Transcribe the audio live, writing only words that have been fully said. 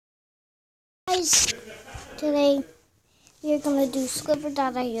guys, today we are gonna do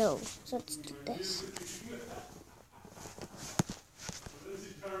Slither.io. So let's do this.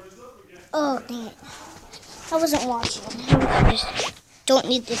 Oh dang it. I wasn't watching. I just don't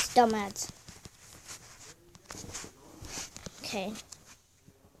need this dumb ads. Okay.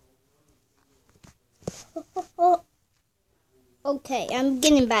 Okay, I'm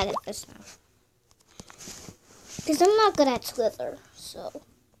getting bad at this now. Because I'm not good at Slither, so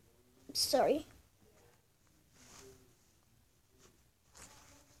I'm sorry.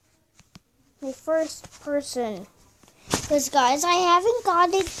 My first person. Because guys, I haven't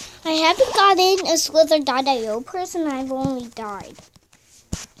gotten a Slither.io person. I've only died.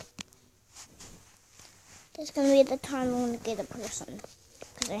 There's gonna be the time I'm gonna get a person.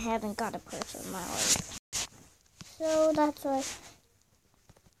 Because I haven't got a person in my life. So that's why.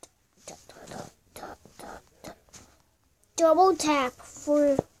 Double tap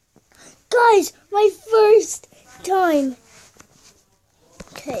for guys, my first time.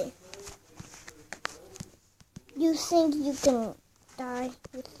 Okay. You think you can die?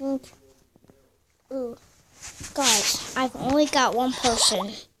 You think? Ooh. Guys, I've only got one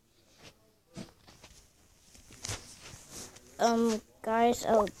person. Guys,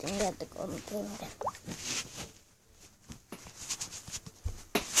 oh, dang it, the golden thing.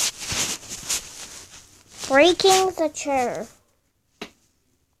 Breaking the chair.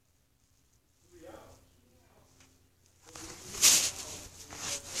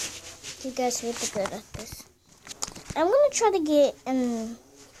 You guys are really good at this. I'm gonna try to get in.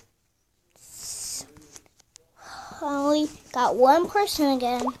 I only got one person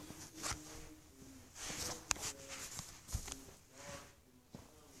again.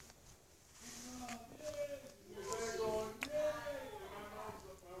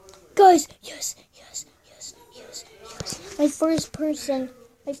 Guys, yes. My first person.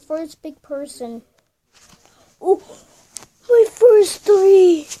 My first big person. Oh, my first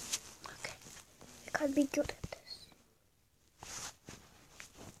 3. Okay, I gotta be good at this.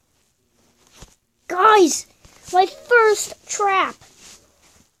 Guys, my first trap.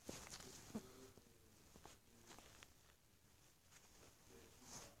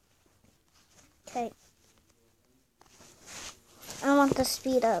 Okay. I want to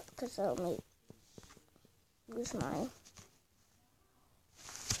speed up because I'll lose mine.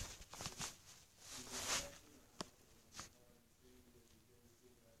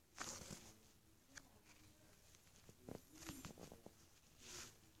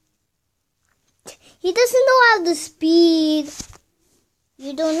 He doesn't know how to speed.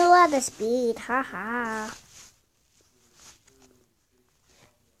 You don't know how to speed. Haha.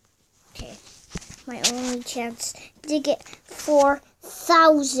 Okay. My only chance to get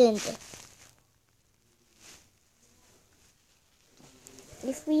 4,000.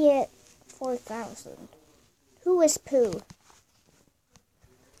 If we hit 4,000, who is Pooh?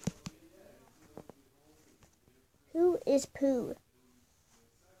 Who is Pooh?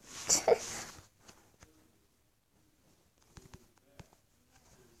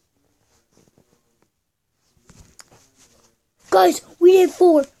 Guys, we hit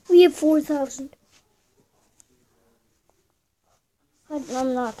 4. We hit 4,000.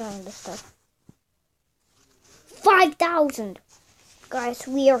 I'm not doing this stuff. 5,000. Guys,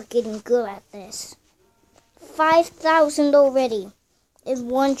 we are getting good at this. 5,000 already in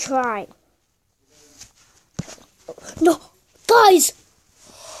one try. No, guys.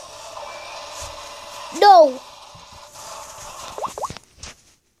 No.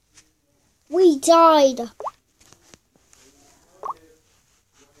 We died.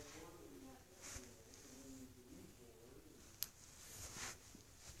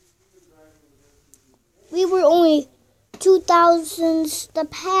 We were only 2,000 to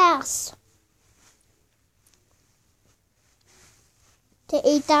pass. To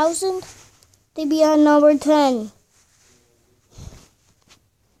 8,000 to be on number 10.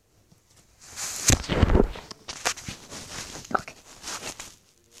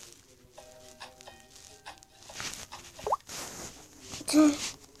 Okay.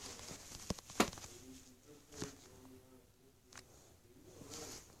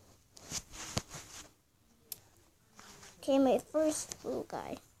 Okay, my first little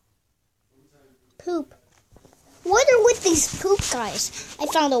guy. Poop. What are with these poop guys? I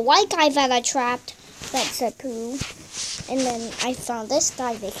found a white guy that I trapped that said Pooh. And then I found this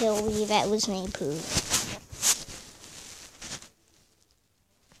guy that killed me that was named Pooh.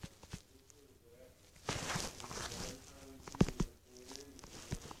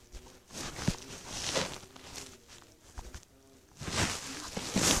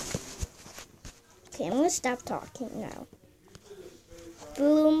 Okay, I'm gonna stop talking now.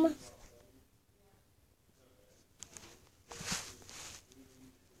 Boom.